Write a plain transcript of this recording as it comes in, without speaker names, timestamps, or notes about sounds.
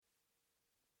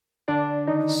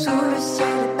Sous le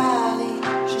ciel de Paris,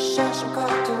 je cherche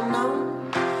encore ton nom.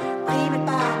 Brimé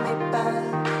par mes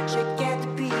peurs, je guette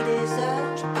depuis des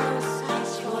heures. Je pense à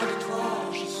si loin de toi,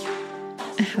 je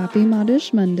suis. Happy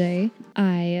Modish Monday.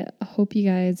 I hope you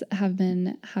guys have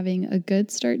been having a good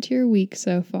start to your week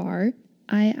so far.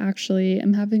 I actually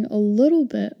am having a little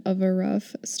bit of a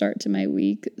rough start to my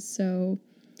week. So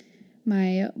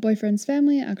my boyfriend's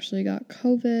family actually got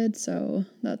COVID, so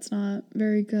that's not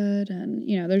very good. And,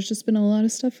 there's just been a lot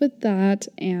of stuff with that.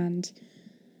 And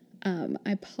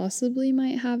I possibly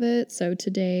might have it. So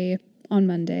today, on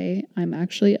Monday, I'm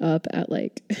actually up at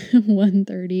like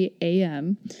 1:30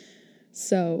 a.m.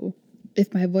 So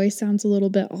if my voice sounds a little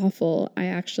bit awful, I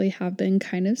actually have been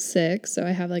kind of sick. So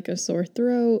I have like a sore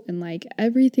throat and like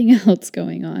everything else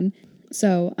going on.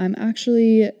 So I'm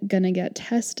actually going to get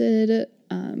tested,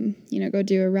 go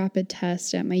do a rapid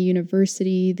test at my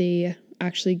university. They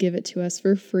actually give it to us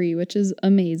for free, which is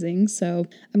amazing. So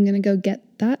I'm going to go get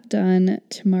that done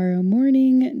tomorrow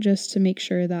morning just to make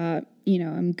sure that,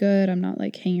 I'm good. I'm not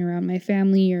like hanging around my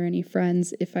family or any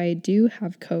friends if I do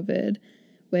have COVID,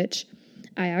 which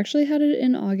I actually had it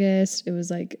in August. It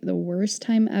was like the worst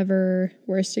time ever,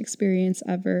 worst experience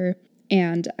ever.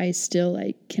 And I still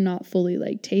like cannot fully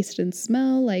like taste and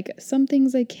smell. Like some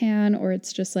things I can, or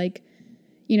it's just like,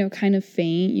 kind of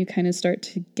faint. You kind of start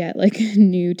to get like a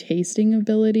new tasting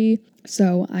ability.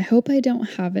 So I hope I don't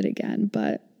have it again,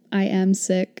 but I am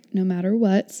sick no matter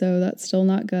what. So that's still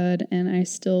not good. And I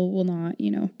still will not,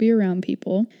 be around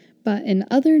people. But in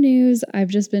other news, I've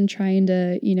just been trying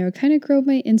to, kind of grow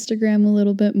my Instagram a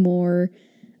little bit more.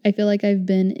 I feel like I've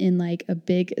been in like a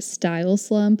big style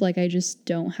slump. Like I just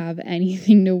don't have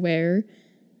anything to wear.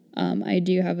 I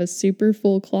do have a super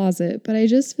full closet, but I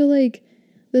just feel like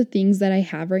the things that I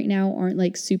have right now aren't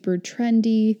like super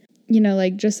trendy.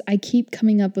 I keep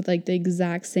coming up with like the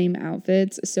exact same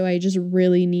outfits. So I just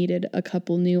really needed a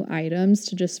couple new items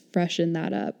to just freshen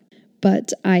that up.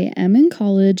 But I am in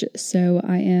college, so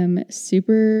I am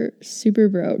super, super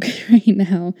broke right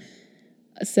now.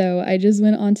 So I just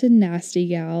went on to Nasty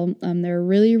Gal. They're a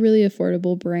really, really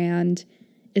affordable brand.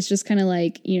 It's just kind of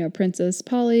like, Princess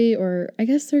Polly, or I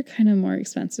guess they're kind of more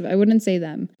expensive. I wouldn't say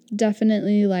them.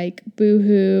 Definitely like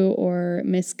Boohoo or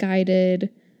Missguided,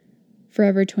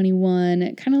 Forever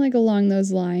 21, kind of like along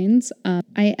those lines.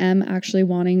 I am actually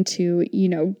wanting to,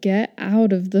 get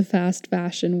out of the fast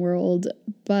fashion world,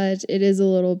 but it is a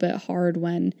little bit hard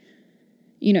when,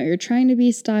 you're trying to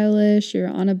be stylish, you're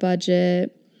on a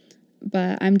budget.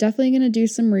 But I'm definitely going to do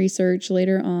some research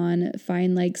later on,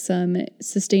 find like some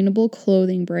sustainable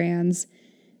clothing brands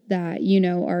that,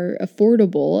 are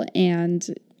affordable and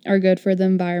are good for the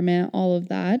environment, all of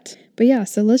that. But yeah,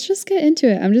 so let's just get into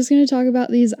it. I'm just going to talk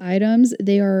about these items.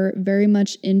 They are very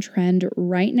much in trend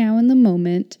right now in the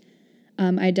moment.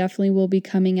 I definitely will be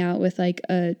coming out with like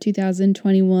a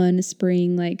 2021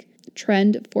 spring like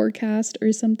trend forecast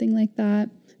or something like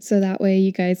that. So that way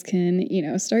you guys can,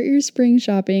 start your spring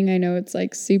shopping. I know it's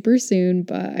like super soon,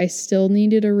 but I still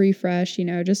needed a refresh,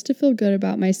 just to feel good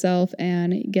about myself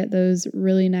and get those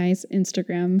really nice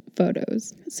Instagram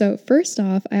photos. So first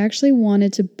off, I actually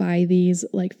wanted to buy these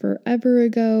like forever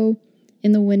ago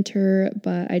in the winter,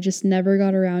 but I just never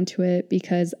got around to it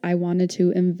because I wanted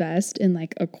to invest in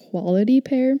like a quality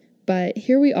pair. But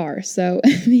here we are. So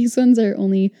these ones are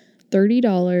only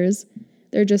 $30.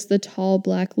 They're just the tall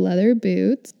black leather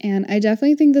boots. And I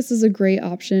definitely think this is a great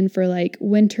option for like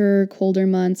winter, colder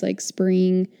months, like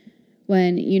spring,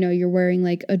 when, you're wearing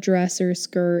like a dress or a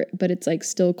skirt, but it's like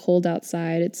still cold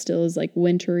outside. It still is like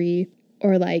wintry.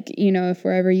 Or like, if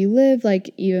wherever you live,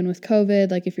 like even with COVID,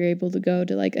 like if you're able to go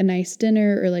to like a nice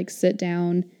dinner or like sit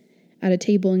down at a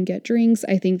table and get drinks,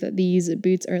 I think that these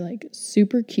boots are like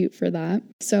super cute for that.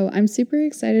 So I'm super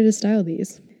excited to style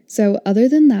these. So other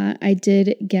than that, I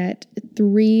did get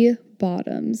 3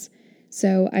 bottoms.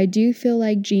 So I do feel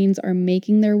like jeans are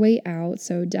making their way out.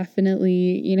 So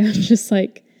definitely, just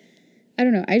like, I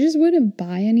don't know. I just wouldn't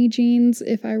buy any jeans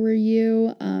if I were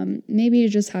you. Maybe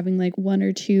just having like 1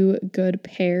 or 2 good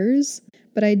pairs.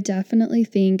 But I definitely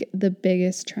think the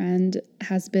biggest trend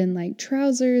has been like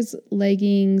trousers,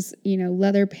 leggings,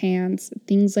 leather pants,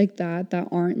 things like that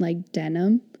aren't like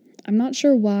denim. I'm not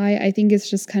sure why. I think it's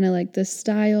just kind of like the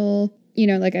style.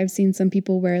 Like I've seen some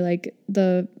people wear like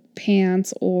the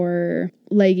pants or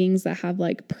leggings that have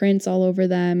like prints all over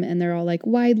them and they're all like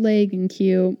wide leg and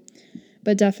cute.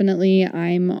 But definitely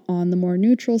I'm on the more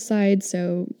neutral side.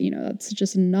 So, that's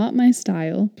just not my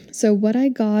style. So what I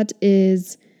got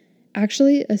is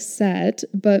actually a set,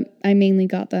 but I mainly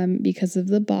got them because of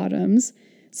the bottoms.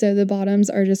 So the bottoms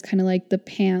are just kind of like the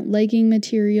pant legging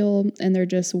material and they're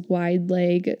just wide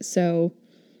leg. So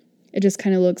It just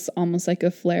kind of looks almost like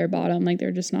a flare bottom. Like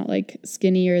they're just not like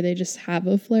skinny, or they just have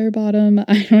a flare bottom.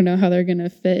 I don't know how they're going to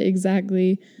fit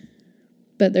exactly,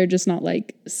 but they're just not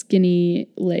like skinny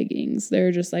leggings.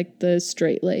 They're just like the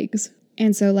straight legs.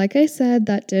 And so, like I said,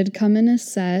 that did come in a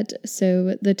set.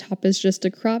 So the top is just a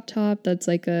crop top that's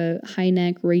like a high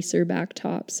neck racer back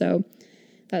top. So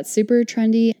that's super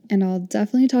trendy, and I'll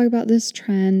definitely talk about this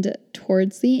trend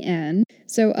towards the end.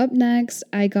 So up next,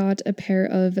 I got a pair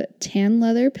of tan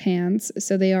leather pants.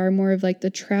 So they are more of like the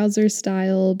trouser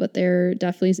style, but they're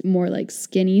definitely more like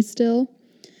skinny still,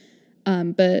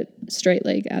 but straight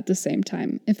leg at the same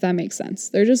time, if that makes sense.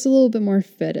 They're just a little bit more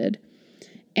fitted.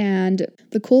 And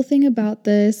the cool thing about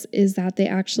this is that they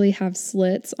actually have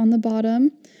slits on the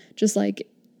bottom, just like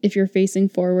if you're facing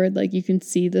forward, like you can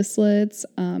see the slits.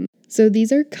 So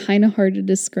these are kind of hard to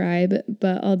describe,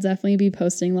 but I'll definitely be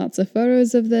posting lots of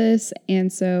photos of this.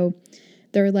 And so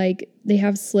they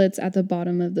have slits at the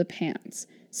bottom of the pants.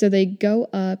 So they go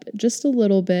up just a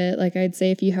little bit. Like I'd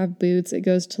say if you have boots, it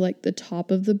goes to like the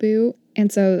top of the boot. And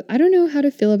so I don't know how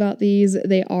to feel about these.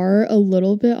 They are a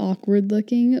little bit awkward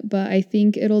looking, but I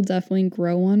think it'll definitely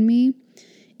grow on me.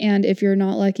 And if you're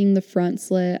not liking the front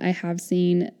slit, I have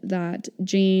seen that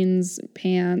jeans,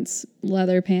 pants,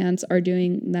 leather pants are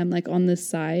doing them like on the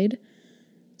side.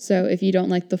 So if you don't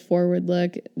like the forward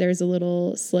look, there's a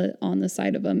little slit on the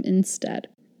side of them instead.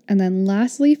 And then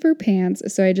lastly for pants,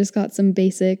 so I just got some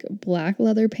basic black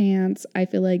leather pants. I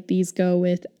feel like these go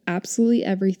with absolutely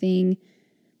everything.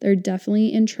 They're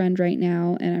definitely in trend right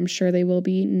now, and I'm sure they will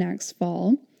be next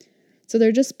fall. So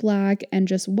they're just black and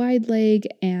just wide leg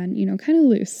and, kind of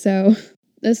loose. So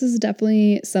this is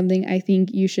definitely something I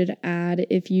think you should add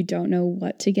if you don't know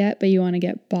what to get, but you want to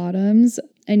get bottoms.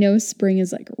 I know spring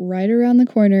is like right around the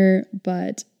corner,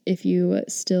 but if you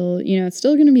still, it's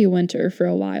still going to be winter for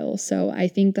a while. So I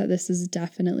think that this is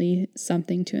definitely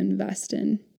something to invest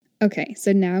in. Okay,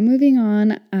 so now moving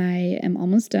on, I am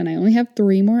almost done. I only have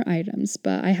 3 more items,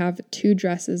 but I have 2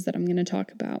 dresses that I'm going to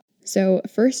talk about. So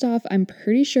first off, I'm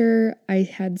pretty sure I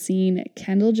had seen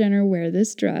Kendall Jenner wear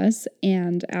this dress,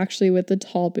 and actually with the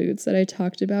tall boots that I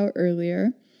talked about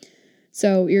earlier.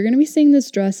 So you're going to be seeing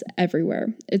this dress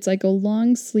everywhere. It's like a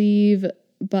long sleeve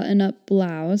button-up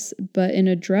blouse, but in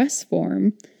a dress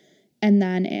form. And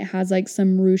then it has like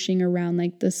some ruching around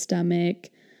like the stomach,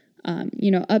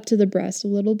 up to the breast a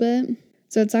little bit.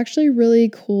 So it's actually really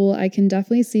cool. I can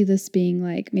definitely see this being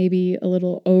like maybe a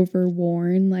little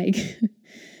overworn, like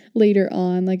later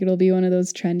on, like it'll be one of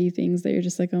those trendy things that you're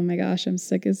just like, oh my gosh, I'm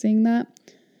sick of seeing that.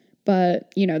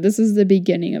 But, this is the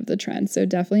beginning of the trend. So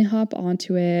definitely hop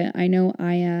onto it. I know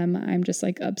I am. I'm just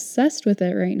like obsessed with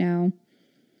it right now.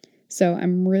 So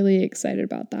I'm really excited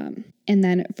about that. And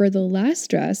then for the last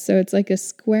dress, so it's like a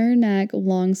square neck,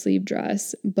 long sleeve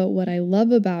dress. But what I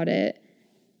love about it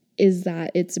is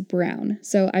that it's brown.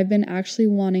 So I've been actually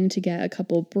wanting to get a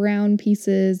couple brown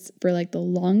pieces for like the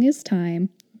longest time,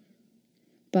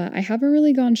 but I haven't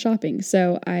really gone shopping.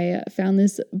 So I found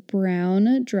this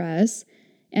brown dress,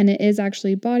 and it is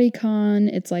actually bodycon.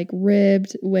 It's like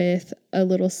ribbed with a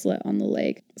little slit on the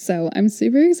leg. So I'm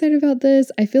super excited about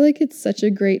this. I feel like it's such a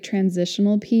great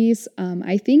transitional piece.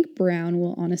 I think brown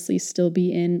will honestly still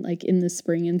be in the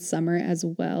spring and summer as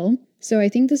well. So I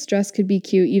think this dress could be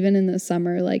cute even in the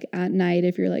summer, like at night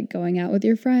if you're like going out with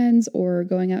your friends or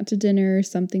going out to dinner,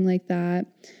 something like that.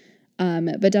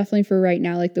 But definitely for right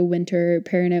now, like the winter,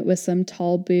 pairing it with some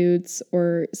tall boots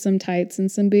or some tights and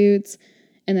some boots,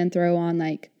 and then throw on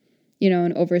like,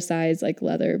 an oversized like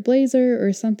leather blazer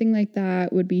or something like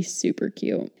that would be super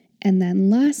cute. And then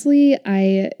lastly,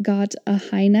 I got a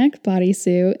high neck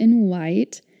bodysuit in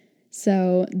white.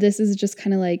 So this is just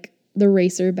kind of like the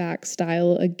racer back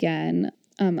style again.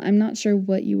 I'm not sure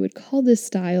what you would call this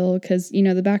style because,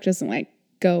 the back doesn't like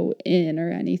go in or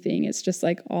anything. It's just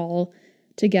like all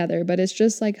together, but it's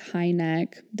just like high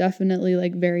neck, definitely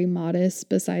like very modest.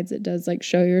 Besides, it does like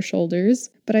show your shoulders.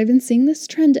 But I've been seeing this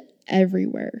trend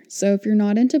everywhere. So if you're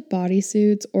not into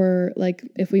bodysuits, or like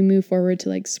if we move forward to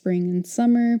like spring and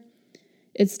summer,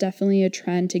 it's definitely a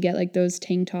trend to get like those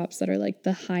tank tops that are like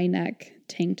the high neck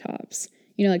tank tops,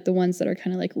 like the ones that are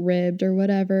kind of like ribbed or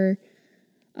whatever.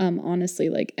 Honestly,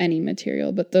 like any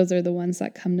material, but those are the ones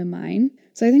that come to mind.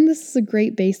 So I think this is a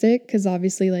great basic because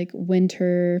obviously like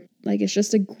winter, like it's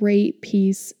just a great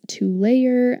piece to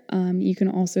layer. You can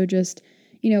also just,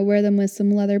 wear them with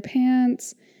some leather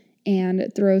pants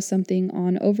and throw something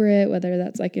on over it, whether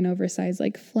that's like an oversized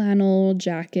like flannel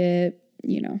jacket,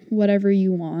 whatever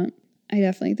you want. I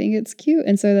definitely think it's cute.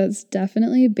 And so that's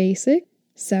definitely basic.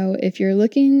 So if you're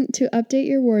looking to update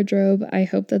your wardrobe, I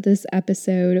hope that this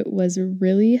episode was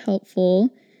really helpful.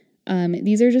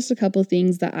 These are just a couple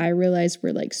things that I realized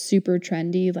were like super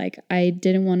trendy. Like I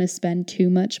didn't want to spend too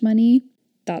much money.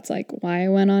 That's like why I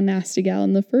went on Nasty Gal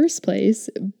in the first place.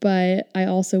 But I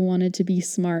also wanted to be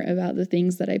smart about the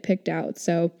things that I picked out.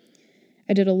 So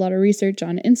I did a lot of research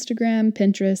on Instagram,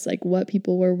 Pinterest, like what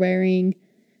people were wearing,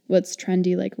 what's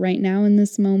trendy like right now in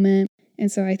this moment.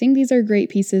 And so I think these are great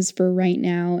pieces for right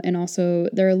now, and also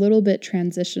they're a little bit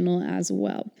transitional as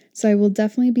well. So I will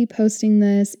definitely be posting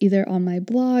this either on my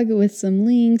blog with some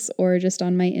links or just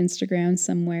on my Instagram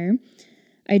somewhere.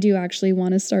 I do actually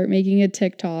want to start making a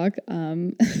TikTok.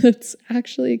 It's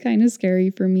actually kind of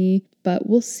scary for me, but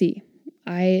we'll see.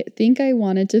 I think I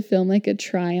wanted to film like a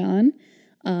try on.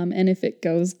 And if it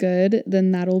goes good,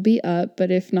 then that'll be up.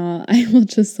 But if not, I will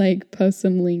just like post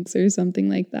some links or something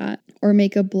like that, or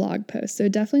make a blog post. So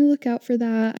definitely look out for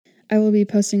that. I will be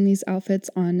posting these outfits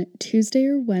on Tuesday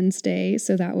or Wednesday.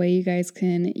 So that way you guys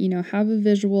can, have a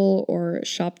visual or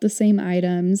shop the same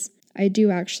items. I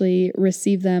do actually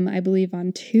receive them, I believe,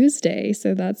 on Tuesday.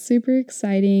 So that's super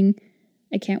exciting.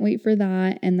 I can't wait for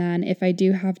that. And then if I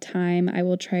do have time, I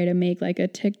will try to make like a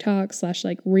TikTok /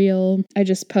 like reel. I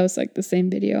just post like the same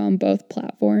video on both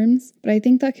platforms, but I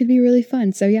think that could be really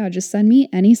fun. So yeah, just send me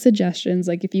any suggestions.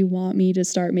 Like if you want me to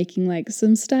start making like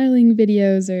some styling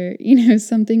videos or,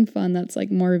 something fun that's like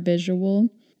more visual,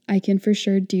 I can for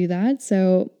sure do that.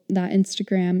 So that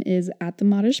Instagram is at the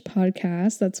Modish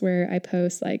Podcast. That's where I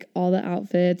post like all the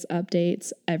outfits,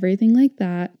 updates, everything like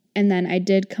that. And then I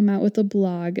did come out with a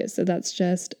blog, so that's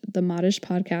just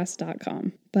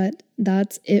themodishpodcast.com. But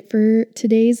that's it for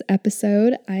today's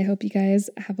episode. I hope you guys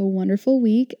have a wonderful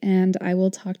week, and I will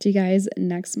talk to you guys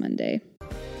next Monday.